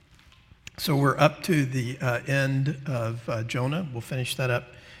So we're up to the end of Jonah. We'll finish that up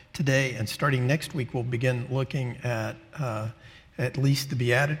today, and starting next week, we'll begin looking at least the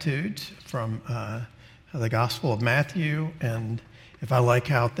Beatitudes from the Gospel of Matthew. And if I like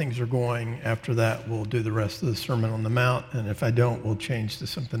how things are going after that, we'll do the rest of the Sermon on the Mount. And if I don't, we'll change to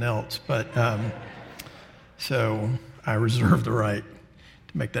something else. But so I reserve the right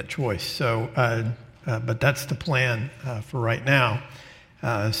to make that choice. So, but that's the plan for right now.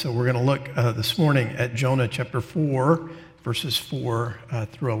 So we're going to look this morning at Jonah chapter 4, verses 4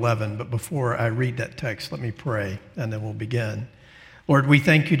 through 11. But before I read that text, let me pray, and then we'll begin. Lord, we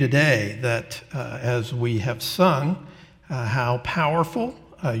thank you today that as we have sung how powerful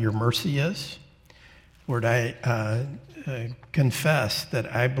your mercy is. Lord, I confess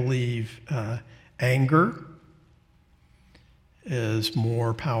that I believe anger is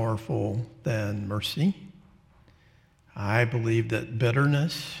more powerful than mercy. I believe that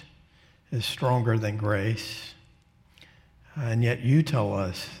bitterness is stronger than grace. And yet you tell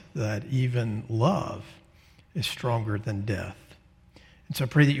us that even love is stronger than death. And so I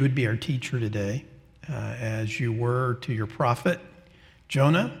pray that you would be our teacher today, as you were to your prophet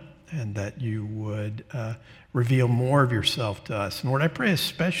Jonah, and that you would reveal more of yourself to us. And Lord, I pray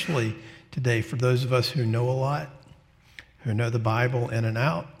especially today for those of us who know a lot, who know the Bible in and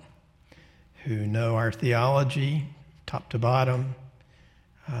out, who know our theology top to bottom,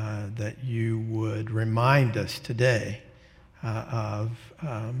 that you would remind us today of,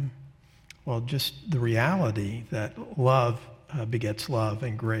 just the reality that love begets love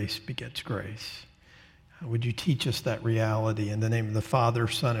and grace begets grace. Would you teach us that reality in the name of the Father,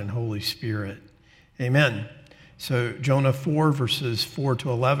 Son, and Holy Spirit? Amen. So Jonah 4, verses 4 to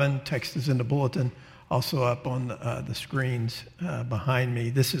 11. Text is in the bulletin, also up on the screens behind me.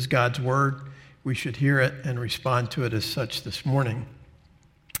 This is God's word. We should hear it and respond to it as such this morning.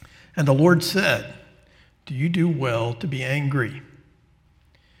 And the Lord said, "Do you do well to be angry?"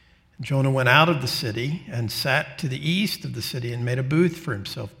 And Jonah went out of the city and sat to the east of the city and made a booth for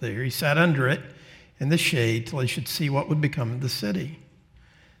himself there. He sat under it in the shade till he should see what would become of the city.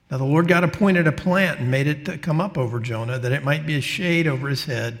 Now the Lord God appointed a plant and made it to come up over Jonah, that it might be a shade over his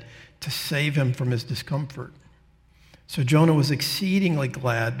head to save him from his discomfort. So Jonah was exceedingly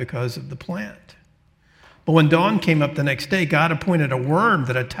glad because of the plant. But when dawn came up the next day, God appointed a worm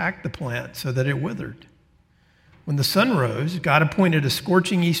that attacked the plant so that it withered. When the sun rose, God appointed a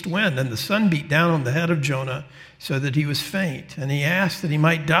scorching east wind, and the sun beat down on the head of Jonah so that he was faint. And he asked that he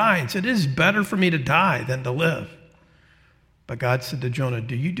might die and said, "It is better for me to die than to live." But God said to Jonah,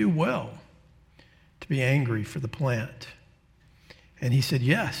 "Do you do well to be angry for the plant?" And he said,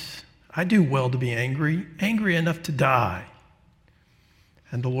 "Yes, I do well to be angry enough to die."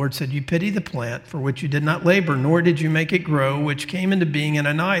 And the Lord said, "You pity the plant for which you did not labor, nor did you make it grow, which came into being in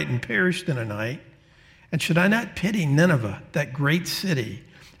a night and perished in a night. And should I not pity Nineveh, that great city,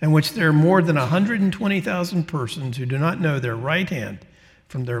 in which there are more than 120,000 persons who do not know their right hand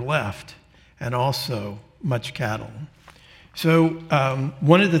from their left, and also much cattle?" So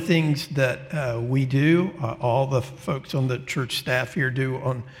one of the things that we do, all the folks on the church staff here do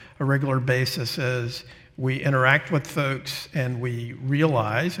on a regular basis, is we interact with folks, and we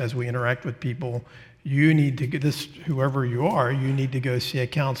realize as we interact with people, you need to get this, whoever you are, you need to go see a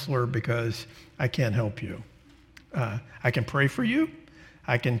counselor because I can't help you. I can pray for you.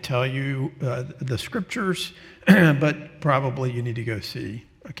 I can tell you the scriptures, but probably you need to go see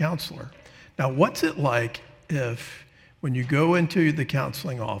a counselor. Now, what's it like if when you go into the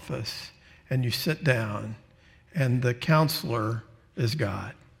counseling office and you sit down and the counselor is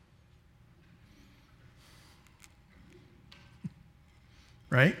God?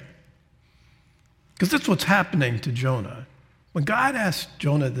 Right? Because that's what's happening to Jonah. When God asked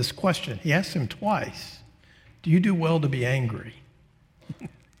Jonah this question, he asked him twice, "Do you do well to be angry?"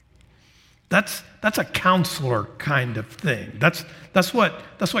 That's a counselor kind of thing. That's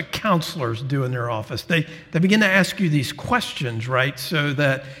what counselors do in their office. They begin to ask you these questions, right? So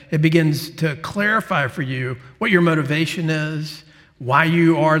that it begins to clarify for you what your motivation is, why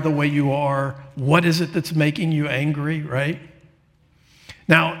you are the way you are, what is it that's making you angry, right?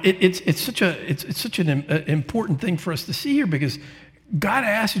 Now, it's such an important thing for us to see here, because God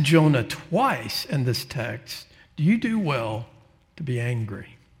asked Jonah twice in this text, "Do you do well to be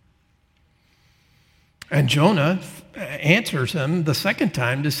angry?" And Jonah answers him the second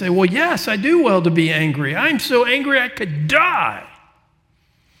time to say, "Well, yes, I do well to be angry. I'm so angry I could die."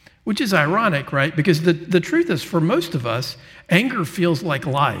 Which is ironic, right? Because the truth is, for most of us, anger feels like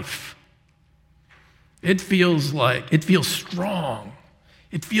life. It feels strong.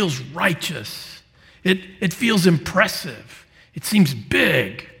 It feels righteous. It feels impressive. It seems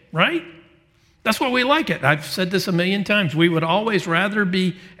big, right? That's why we like it. I've said this a million times. We would always rather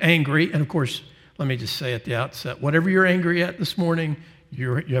be angry. And of course, let me just say at the outset, whatever you're angry at this morning,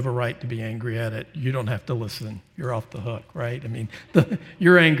 you have a right to be angry at it. You don't have to listen. You're off the hook, right? I mean,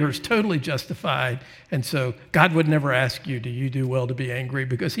 your anger is totally justified. And so God would never ask you, do you do well to be angry?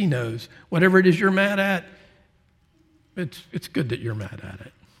 Because he knows whatever it is you're mad at, it's good that you're mad at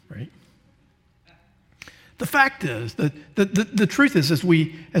it, right? The fact is, the truth is, as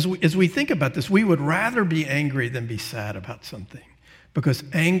we think about this, we would rather be angry than be sad about something, because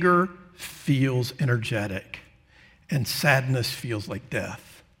anger feels energetic and sadness feels like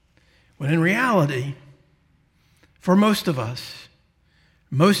death. When in reality, for most of us,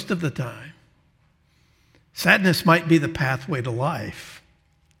 most of the time, sadness might be the pathway to life,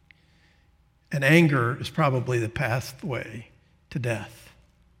 and anger is probably the pathway to death.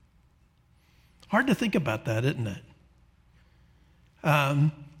 Hard to think about that, isn't it?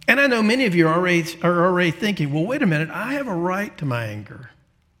 And I know many of you are already thinking, well, wait a minute, I have a right to my anger.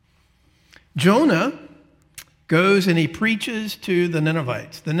 Jonah goes and he preaches to the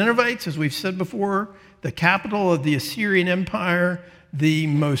Ninevites. The Ninevites, as we've said before, the capital of the Assyrian Empire, the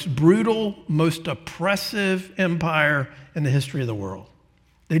most brutal, most oppressive empire in the history of the world.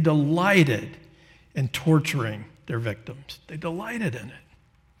 They delighted in torturing their victims. They delighted in it.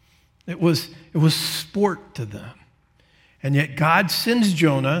 It was sport to them. And yet God sends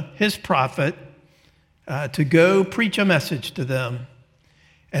Jonah, his prophet, to go preach a message to them.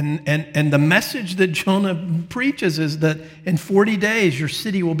 And the message that Jonah preaches is that in 40 days your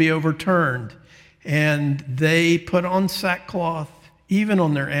city will be overturned. And they put on sackcloth, even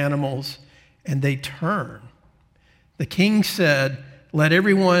on their animals, and they turn. The king said, let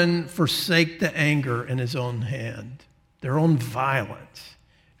everyone forsake the anger in his own hand, their own violence.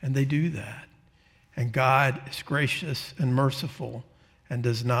 And they do that. And God is gracious and merciful and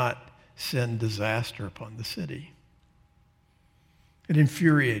does not send disaster upon the city. It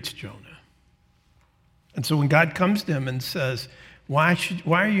infuriates Jonah. And so when God comes to him and says, why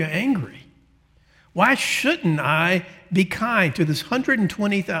are you angry? Why shouldn't I be kind to this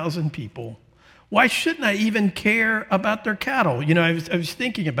 120,000 people? Why shouldn't I even care about their cattle? You know, I was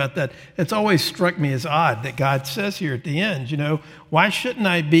thinking about that. It's always struck me as odd that God says here at the end, you know, why shouldn't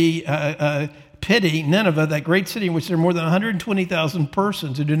I be pity Nineveh, that great city in which there are more than 120,000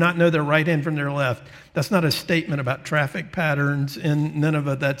 persons who do not know their right hand from their left? That's not a statement about traffic patterns in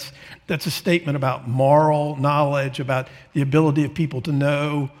Nineveh. That's a statement about moral knowledge, about the ability of people to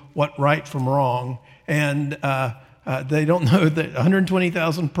know what right from wrong. And they don't know that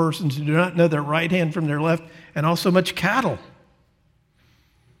 120,000 persons who do not know their right hand from their left, and also much cattle.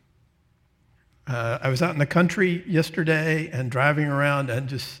 I was out in the country yesterday and driving around, and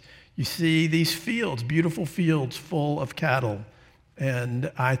just you see these fields, beautiful fields full of cattle.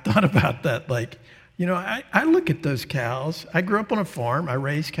 And I thought about that, like, you know, I look at those cows. I grew up on a farm. I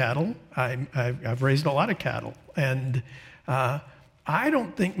raised cattle. I've raised a lot of cattle. And I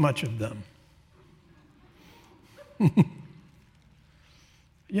don't think much of them.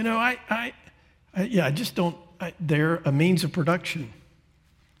 You know, I just don't. They're a means of production,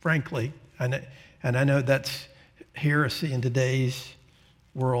 frankly. And I know that's heresy in today's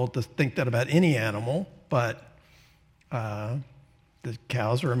world to think that about any animal, but the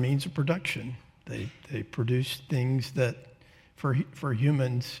cows are a means of production. They produce things that for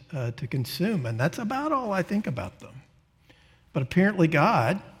humans to consume, and that's about all I think about them. But apparently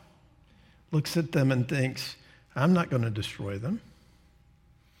God looks at them and thinks, I'm not going to destroy them.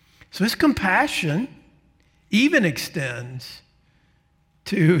 So his compassion even extends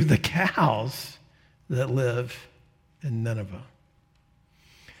to the cows that live in Nineveh.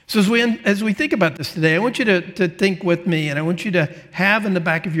 So as we think about this today, I want you to think with me, and I want you to have in the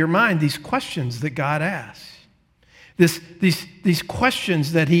back of your mind these questions that God asks. These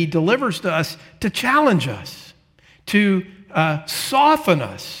questions that he delivers to us to challenge us, to soften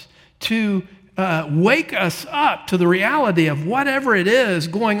us, to wake us up to the reality of whatever it is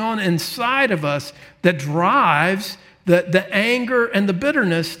going on inside of us that drives the anger and the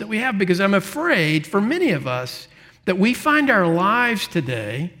bitterness that we have. Because I'm afraid for many of us that we find our lives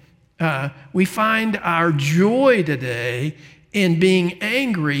today, we find our joy today in being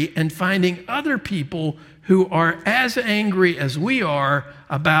angry and finding other people who are as angry as we are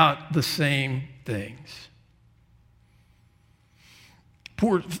about the same things.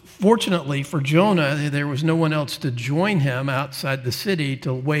 Fortunately for Jonah, there was no one else to join him outside the city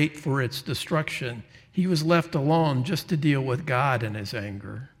to wait for its destruction. He was left alone just to deal with God and his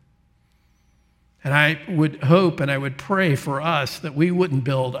anger. And I would hope and I would pray for us that we wouldn't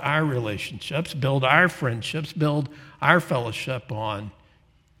build our relationships, build our friendships, build our fellowship on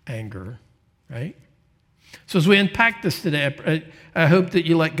anger right? So as we unpack this today, I hope that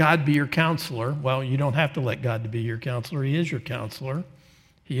you let God be your counselor. Well, you don't have to let God to be your counselor. He is your counselor.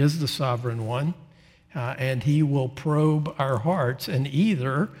 He is the sovereign one. And he will probe our hearts. And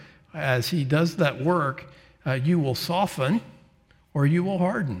either, as he does that work, you will soften or you will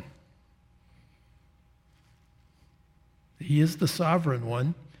harden. He is the sovereign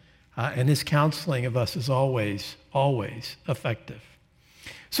one. And his counseling of us is always, always effective.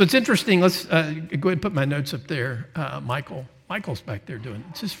 So it's interesting. Let's go ahead and put my notes up there. Michael's back there doing it.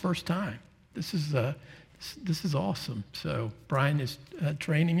 It's his first time. This is awesome. So Brian is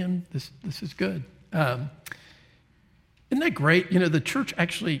training him. This is good. Isn't that great? The church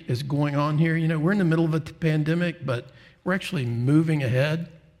actually is going on here. We're in the middle of a pandemic, but we're actually moving ahead.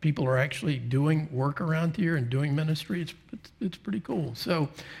 People are actually doing work around here and doing ministry. It's pretty cool. So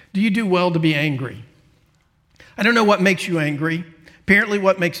do you do well to be angry? I don't know what makes you angry. Apparently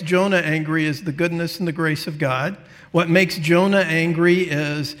what makes Jonah angry is the goodness and the grace of God. What makes Jonah angry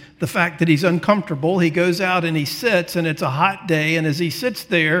is the fact that he's uncomfortable. He goes out and he sits, and it's a hot day, and as he sits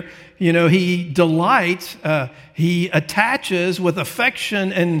there, he delights, he attaches with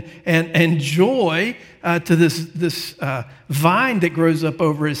affection and joy to this vine that grows up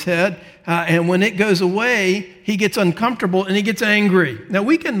over his head. And when it goes away, he gets uncomfortable and he gets angry. Now,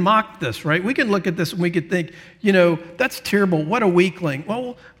 we can mock this, right? We can look at this and we could think, that's terrible. What a weakling.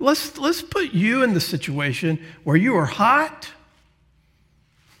 Well, let's put you in the situation where you are hot,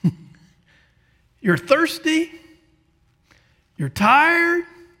 you're thirsty, you're tired,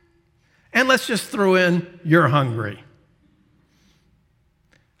 and let's just throw in, you're hungry.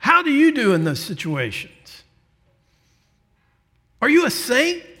 How do you do in those situations? Are you a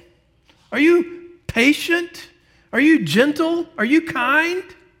saint? Are you patient? Are you gentle? Are you kind?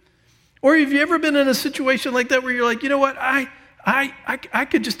 Or have you ever been in a situation like that where you're like, you know what, I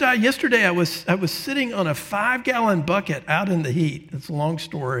could just die. Yesterday I was sitting on a 5-gallon bucket out in the heat. It's a long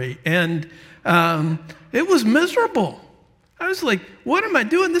story. And it was miserable. I was like, what am I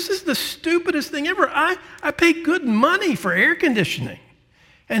doing? This is the stupidest thing ever. I pay good money for air conditioning.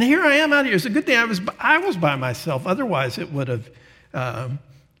 And here I am out here. It's a good thing I was by myself. Otherwise, it would have,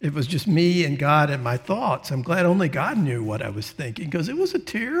 it was just me and God and my thoughts. I'm glad only God knew what I was thinking, because it was a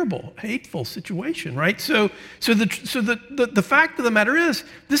terrible, hateful situation, right? So the fact of the matter is,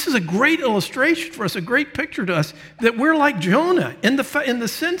 this is a great illustration for us, a great picture to us, that we're like Jonah in the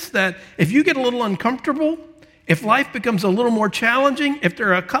sense that if you get a little uncomfortable, if life becomes a little more challenging, if there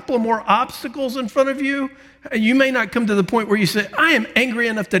are a couple of more obstacles in front of you, you may not come to the point where you say, I am angry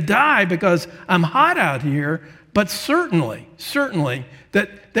enough to die because I'm hot out here, but certainly,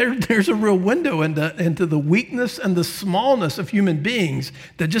 that there's a real window into the weakness and the smallness of human beings,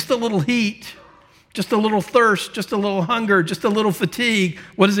 that just a little heat, just a little thirst, just a little hunger, just a little fatigue,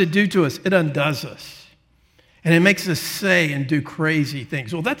 what does it do to us? It undoes us. And it makes us say and do crazy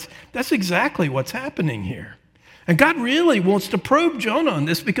things. Well, that's exactly what's happening here. And God really wants to probe Jonah on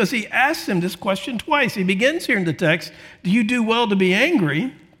this, because he asks him this question twice. He begins here in the text, do you do well to be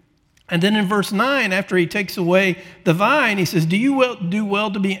angry? And then in verse 9, after he takes away the vine, he says, do you do well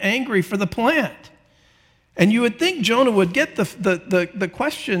to be angry for the plant? And you would think Jonah would get the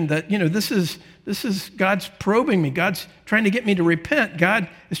question that, this is God's probing me. God's trying to get me to repent. God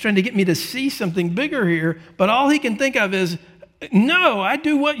is trying to get me to see something bigger here. But all he can think of is, no, I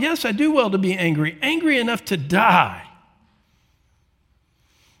do well to be angry enough to die.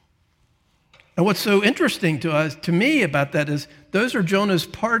 And what's so interesting to me about that is those are Jonah's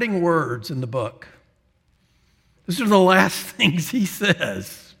parting words in the book. Those are the last things he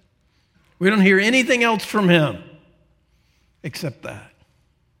says. We don't hear anything else from him except that.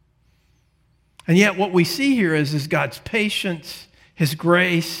 And yet what we see here is God's patience, his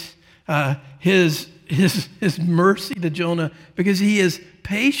grace, his mercy to Jonah, because he is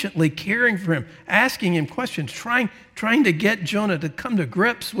patiently caring for him, asking him questions, trying to get Jonah to come to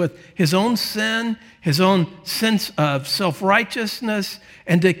grips with his own sin, his own sense of self-righteousness,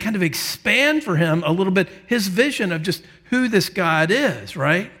 and to kind of expand for him a little bit his vision of just who this God is,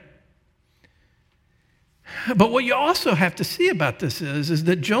 right? But what you also have to see about this is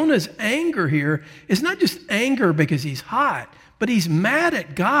that Jonah's anger here is not just anger because he's hot, but he's mad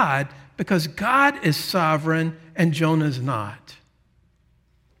at God because God is sovereign and Jonah's not.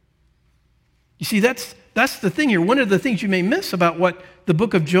 You see, that's that's the thing here. One of the things you may miss about what the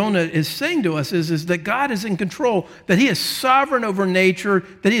book of Jonah is saying to us is that God is in control, that he is sovereign over nature,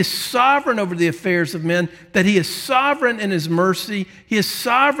 that he is sovereign over the affairs of men, that he is sovereign in his mercy, he is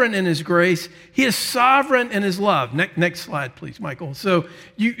sovereign in his grace, he is sovereign in his love. Next slide, please, Michael. So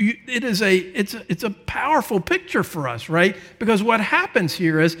it's a powerful picture for us, right? Because what happens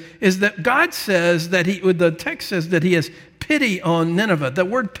here is that God says that the text says that he has pity on Nineveh. The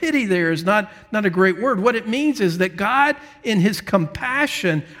word pity there is not a great word. What it means is that God, in his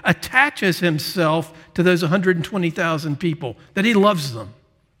compassion, attaches himself to those 120,000 people, that he loves them,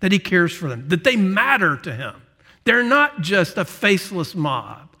 that he cares for them, that they matter to him. They're not just a faceless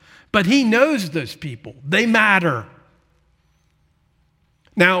mob, but he knows those people. They matter.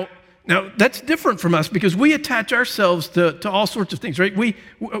 Now that's different from us because we attach ourselves to all sorts of things, right?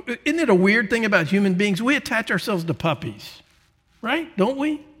 Isn't it a weird thing about human beings? We attach ourselves to puppies, right? Don't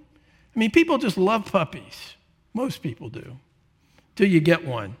we? I mean, people just love puppies. Most people do, till you get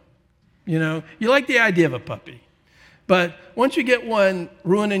one. You know, you like the idea of a puppy. But once you get one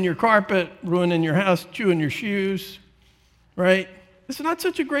ruining your carpet, ruining your house, chewing your shoes, right? It's not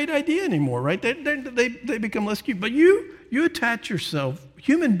such a great idea anymore, right? They become less cute. But you attach yourself.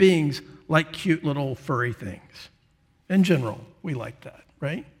 Human beings like cute little furry things. In general, we like that,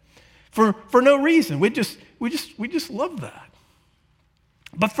 right? For no reason. We just love that.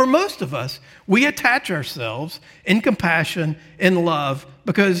 But for most of us, we attach ourselves in compassion, in love,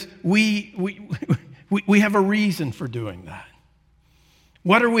 because we have a reason for doing that.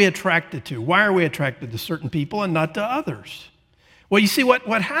 What are we attracted to? Why are we attracted to certain people and not to others? Well, you see,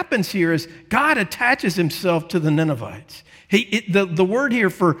 what happens here is God attaches himself to the Ninevites. The word here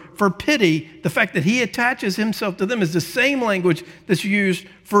for pity, the fact that he attaches himself to them, is the same language that's used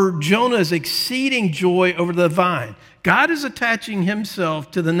for Jonah's exceeding joy over the vine. God is attaching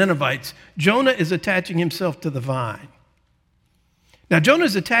himself to the Ninevites. Jonah is attaching himself to the vine. Now, Jonah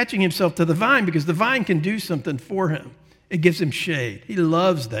is attaching himself to the vine because the vine can do something for him. It gives him shade. He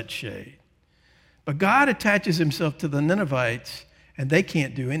loves that shade. But God attaches himself to the Ninevites, and they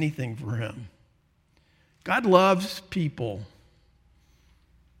can't do anything for him. God loves people.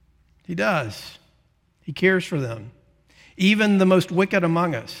 He does. He cares for them. Even the most wicked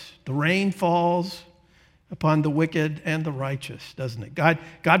among us. The rain falls upon the wicked and the righteous, doesn't it?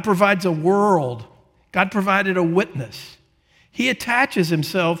 God provides a world. God provided a witness. He attaches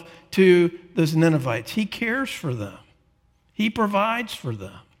himself to those Ninevites. He cares for them. He provides for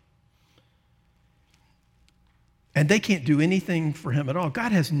them. And they can't do anything for him at all.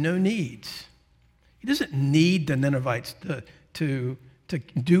 God has no needs. He doesn't need the Ninevites to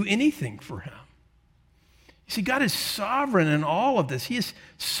do anything for him. You see, God is sovereign in all of this. He is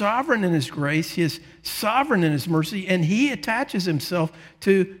sovereign in his grace. He is sovereign in his mercy, and he attaches himself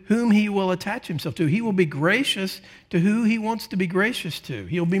to whom he will attach himself to. He will be gracious to who he wants to be gracious to.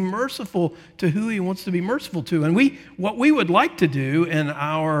 He'll be merciful to who he wants to be merciful to. And what we would like to do in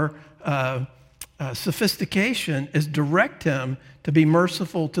our sophistication is direct him to be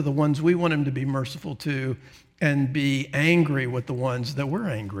merciful to the ones we want him to be merciful to and be angry with the ones that we're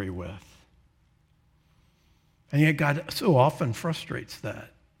angry with. And yet God so often frustrates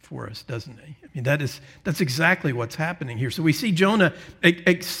that for us, doesn't he? I mean, that's exactly what's happening here. So we see Jonah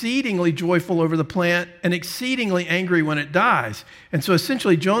exceedingly joyful over the plant and exceedingly angry when it dies. And so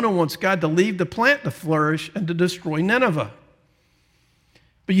essentially Jonah wants God to leave the plant to flourish and to destroy Nineveh.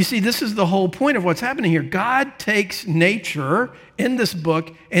 But you see, this is the whole point of what's happening here. God takes nature in this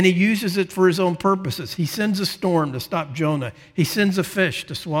book and he uses it for his own purposes. He sends a storm to stop Jonah. He sends a fish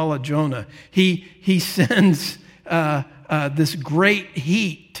to swallow Jonah. He sends this great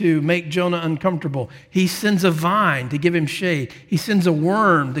heat to make Jonah uncomfortable. He sends a vine to give him shade. He sends a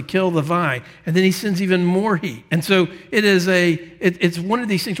worm to kill the vine. And then he sends even more heat. And so it's one of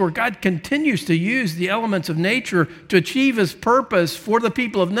these things where God continues to use the elements of nature to achieve his purpose for the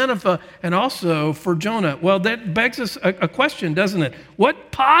people of Nineveh and also for Jonah. Well, that begs us a question, doesn't it?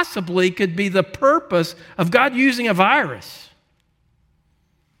 What possibly could be the purpose of God using a virus?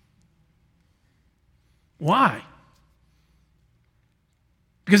 Why?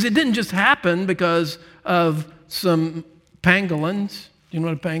 Because it didn't just happen because of some pangolins. Do you know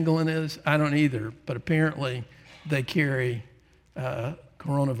what a pangolin is? I don't either, but apparently they carry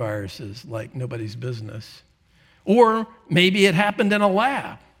coronaviruses like nobody's business. Or maybe it happened in a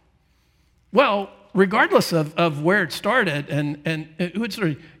lab. Well, regardless of where it started and who it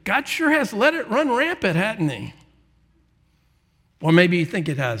started, God sure has let it run rampant, hadn't he? Or maybe you think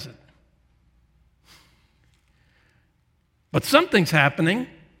it hasn't. But something's happening,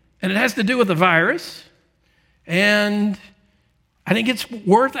 and it has to do with the virus, and I think it's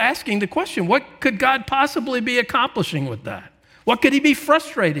worth asking the question, what could God possibly be accomplishing with that? What could he be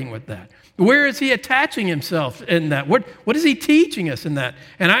frustrating with that? Where is he attaching himself in that? What is he teaching us in that?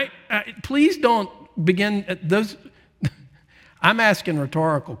 And I please don't begin those. I'm asking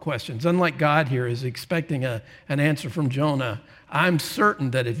rhetorical questions. Unlike God here is expecting an answer from Jonah, I'm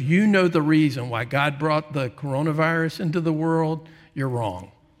certain that if you know the reason why God brought the coronavirus into the world, you're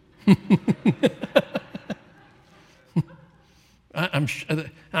wrong.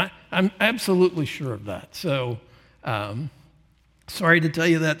 I'm absolutely sure of that. So sorry to tell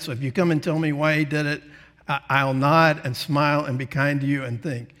you that. So if you come and tell me why he did it, I'll nod and smile and be kind to you and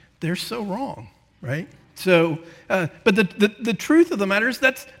think, they're so wrong, right? So, but the truth of the matter is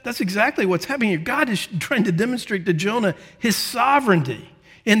that's exactly what's happening here. God is trying to demonstrate to Jonah his sovereignty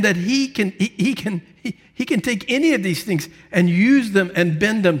in that he can take any of these things and use them and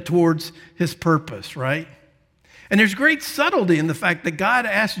bend them towards his purpose, right? And there's great subtlety in the fact that God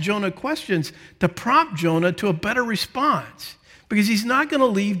asked Jonah questions to prompt Jonah to a better response, because he's not going to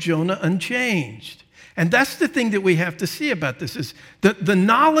leave Jonah unchanged. And that's the thing that we have to see about this is the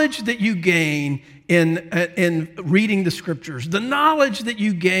knowledge that you gain in reading the scriptures, the knowledge that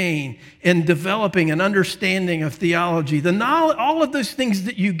you gain in developing an understanding of theology, all of those things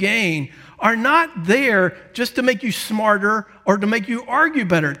that you gain are not there just to make you smarter or to make you argue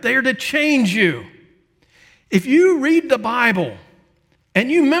better. They are to change you. If you read the Bible and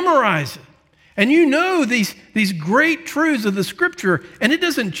you memorize it, and you know these great truths of the scripture, and it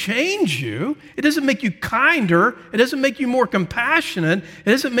doesn't change you, it doesn't make you kinder, it doesn't make you more compassionate, it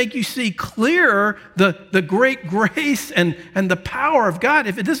doesn't make you see clearer the great grace and the power of God,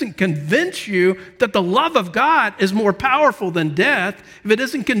 if it doesn't convince you that the love of God is more powerful than death, if it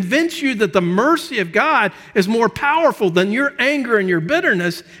doesn't convince you that the mercy of God is more powerful than your anger and your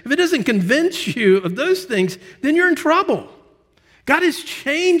bitterness, if it doesn't convince you of those things, then you're in trouble. God is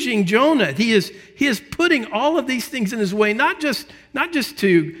changing Jonah. He is putting all of these things in his way, not just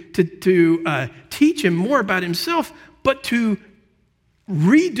to teach him more about himself, but to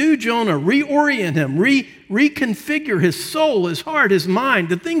redo Jonah, reorient him, reconfigure his soul, his heart, his mind,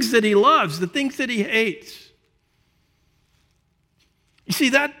 the things that he loves, the things that he hates. You see,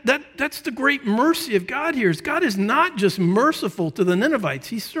 that's the great mercy of God here. God is not just merciful to the Ninevites.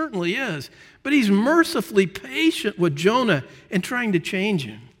 He certainly is. But he's mercifully patient with Jonah in trying to change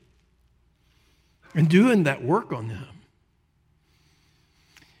him and doing that work on him.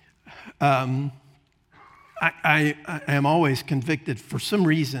 I am always convicted, for some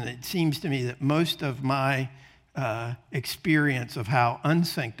reason, it seems to me that most of my experience of how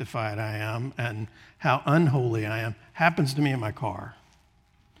unsanctified I am and how unholy I am happens to me in my car.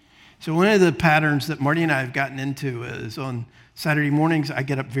 So one of the patterns that Marty and I have gotten into is on Saturday mornings, I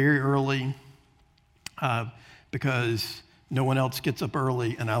get up very early because no one else gets up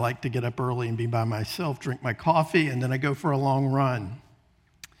early, and I like to get up early and be by myself, drink my coffee, and then I go for a long run.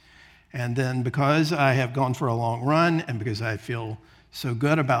 And then because I have gone for a long run and because I feel so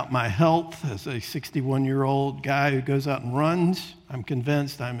good about my health as a 61-year-old guy who goes out and runs, I'm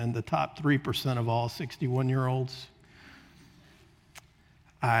convinced I'm in the top 3% of all 61-year-olds.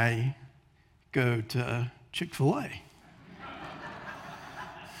 I go to Chick-fil-A.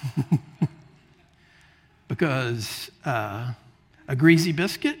 Because a greasy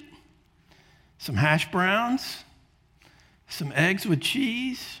biscuit, some hash browns, some eggs with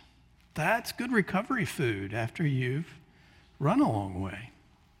cheese, that's good recovery food after you've run a long way.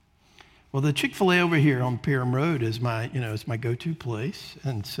 Well, the Chick-fil-A over here on Parham Road is my go-to place.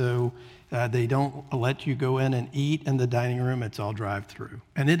 And so they don't let you go in and eat in the dining room. It's all drive-through.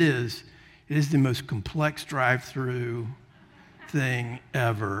 And it is the most complex drive-through thing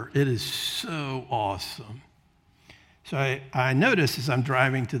ever. It is so awesome. So I notice as I'm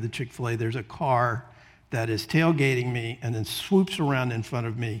driving to the Chick-fil-A, there's a car that is tailgating me and then swoops around in front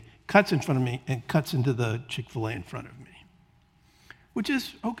of me, cuts in front of me, and cuts into the Chick-fil-A in front of me, which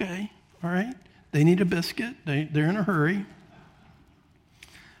is okay, all right? They need a biscuit. They're in a hurry.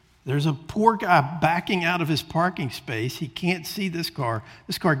 There's a poor guy backing out of his parking space. He can't see this car.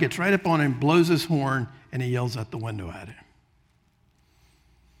 This car gets right up on him, blows his horn, and he yells out the window at him.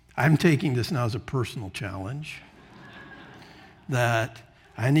 I'm taking this now as a personal challenge that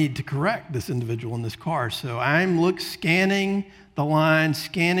I need to correct this individual in this car. So I'm scanning the line,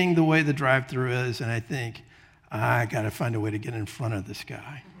 scanning the way the drive-thru is, and I think, I got to find a way to get in front of this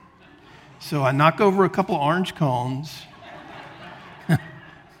guy. So I knock over a couple of orange cones.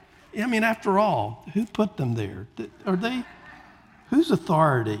 I mean, after all, who put them there? Are they? Whose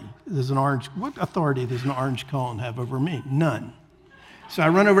authority what authority does an orange cone have over me? None. So I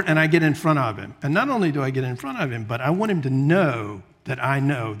run over and I get in front of him. And not only do I get in front of him, but I want him to know that I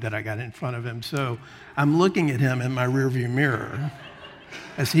got in front of him. So I'm looking at him in my rearview mirror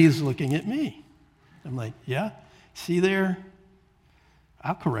as he's looking at me. I'm like, yeah, see there?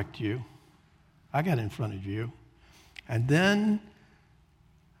 I'll correct you. I got in front of you. And then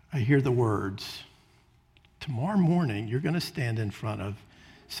I hear the words, tomorrow morning you're going to stand in front of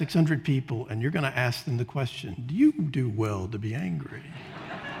 600 people and you're going to ask them the question, do you do well to be angry?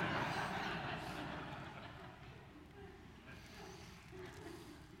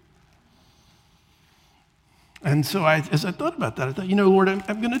 And so as I thought about that, I thought, Lord,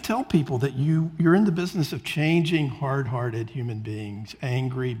 I'm going to tell people that you're in the business of changing hard-hearted human beings,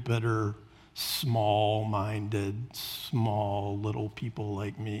 angry, bitter, small-minded, small little people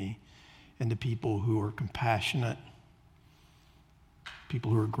like me, into people who are compassionate, people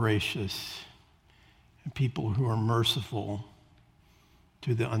who are gracious, and people who are merciful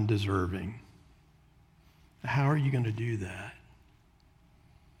to the undeserving. How are you going to do that?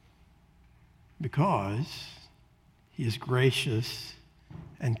 Because he is gracious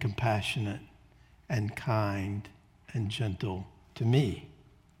and compassionate and kind and gentle to me,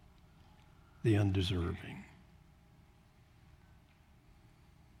 the undeserving.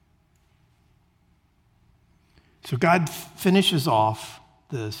 So God finishes off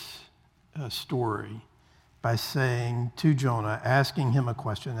this story by saying to Jonah, asking him a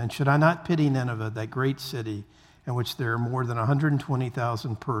question, and should I not pity Nineveh, that great city in which there are more than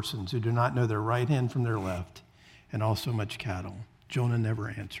 120,000 persons who do not know their right hand from their left, and also much cattle? Jonah never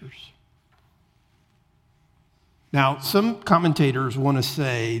answers. Now, some commentators want to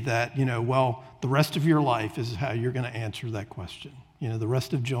say that, the rest of your life is how you're going to answer that question. The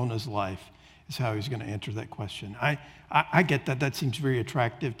rest of Jonah's life is how he's going to answer that question. I get that. That seems very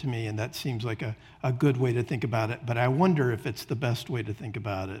attractive to me, and that seems like a good way to think about it. But I wonder if it's the best way to think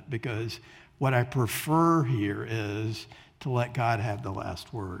about it, because what I prefer here is to let God have the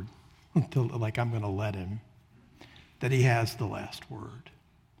last word. I'm going to let him. That he has the last word.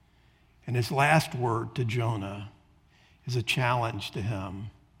 And his last word to Jonah is a challenge to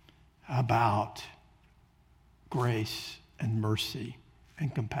him about grace and mercy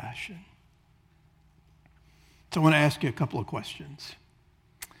and compassion. So I want to ask you a couple of questions.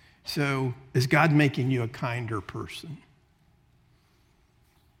 So, is God making you a kinder person?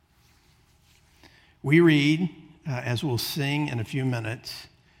 We read, as we'll sing in a few minutes,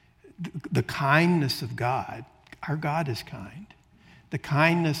 the kindness of God. Our God is kind. The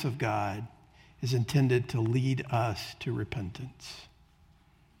kindness of God is intended to lead us to repentance.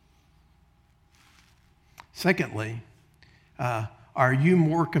 Secondly, are you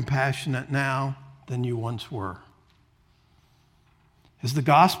more compassionate now than you once were? Is the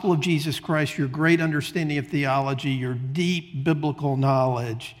gospel of Jesus Christ, your great understanding of theology, your deep biblical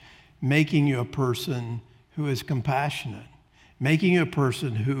knowledge, making you a person who is compassionate, making you a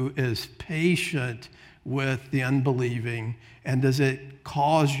person who is patient with the unbelieving, and does it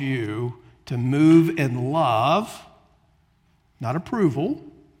cause you to move in love, not approval,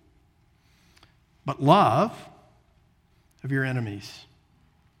 but love of your enemies?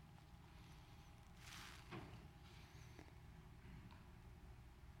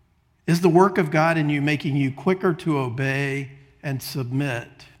 Is the work of God in you making you quicker to obey and submit?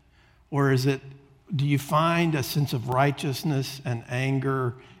 Or do you find a sense of righteousness and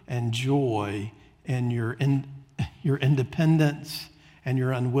anger and joy in your independence and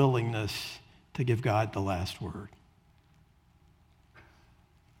your unwillingness to give God the last word?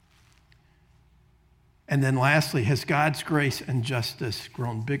 And then lastly, has God's grace and justice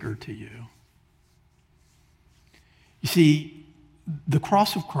grown bigger to you? You see, the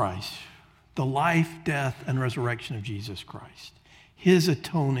cross of Christ, the life, death, and resurrection of Jesus Christ, his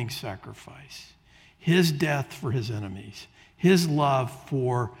atoning sacrifice, his death for his enemies, his love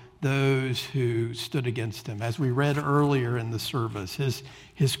for those who stood against him. As we read earlier in the service,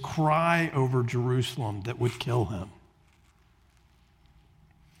 his cry over Jerusalem that would kill him.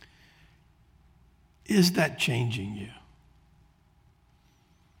 Is that changing you?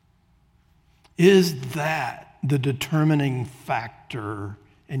 Is that the determining factor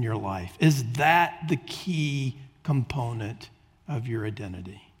in your life? Is that the key component of your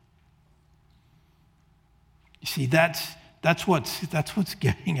identity? You see, that's what's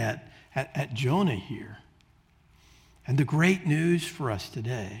getting at Jonah here. And the great news for us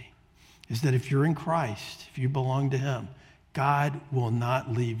today is that if you're in Christ, if you belong to him, God will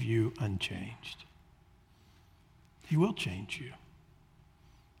not leave you unchanged. He will change you.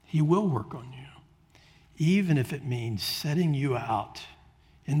 He will work on you, even if it means setting you out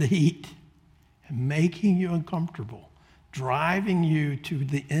in the heat and making you uncomfortable driving you to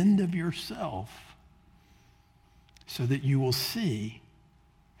the end of yourself so that you will see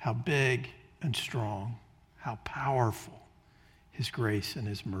how big and strong, how powerful his grace and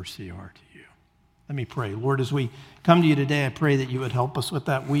his mercy are to you. Let me pray. Lord, as we come to you today, I pray that you would help us with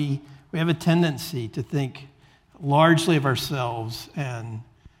that. We have a tendency to think largely of ourselves and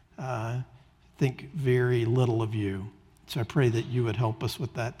think very little of you. So I pray that you would help us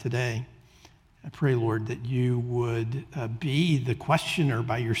with that today. I pray, Lord, that you would be the questioner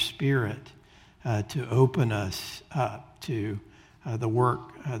by your Spirit to open us up to the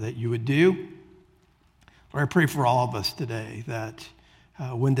work that you would do. Lord, I pray for all of us today that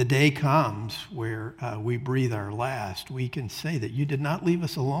when the day comes where we breathe our last, we can say that you did not leave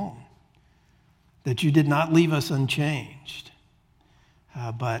us alone, that you did not leave us unchanged,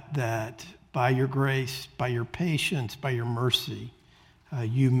 but that by your grace, by your patience, by your mercy,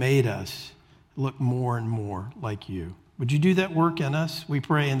 you made us look more and more like you. Would you do that work in us? We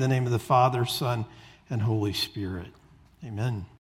pray in the name of the Father, Son, and Holy Spirit. Amen.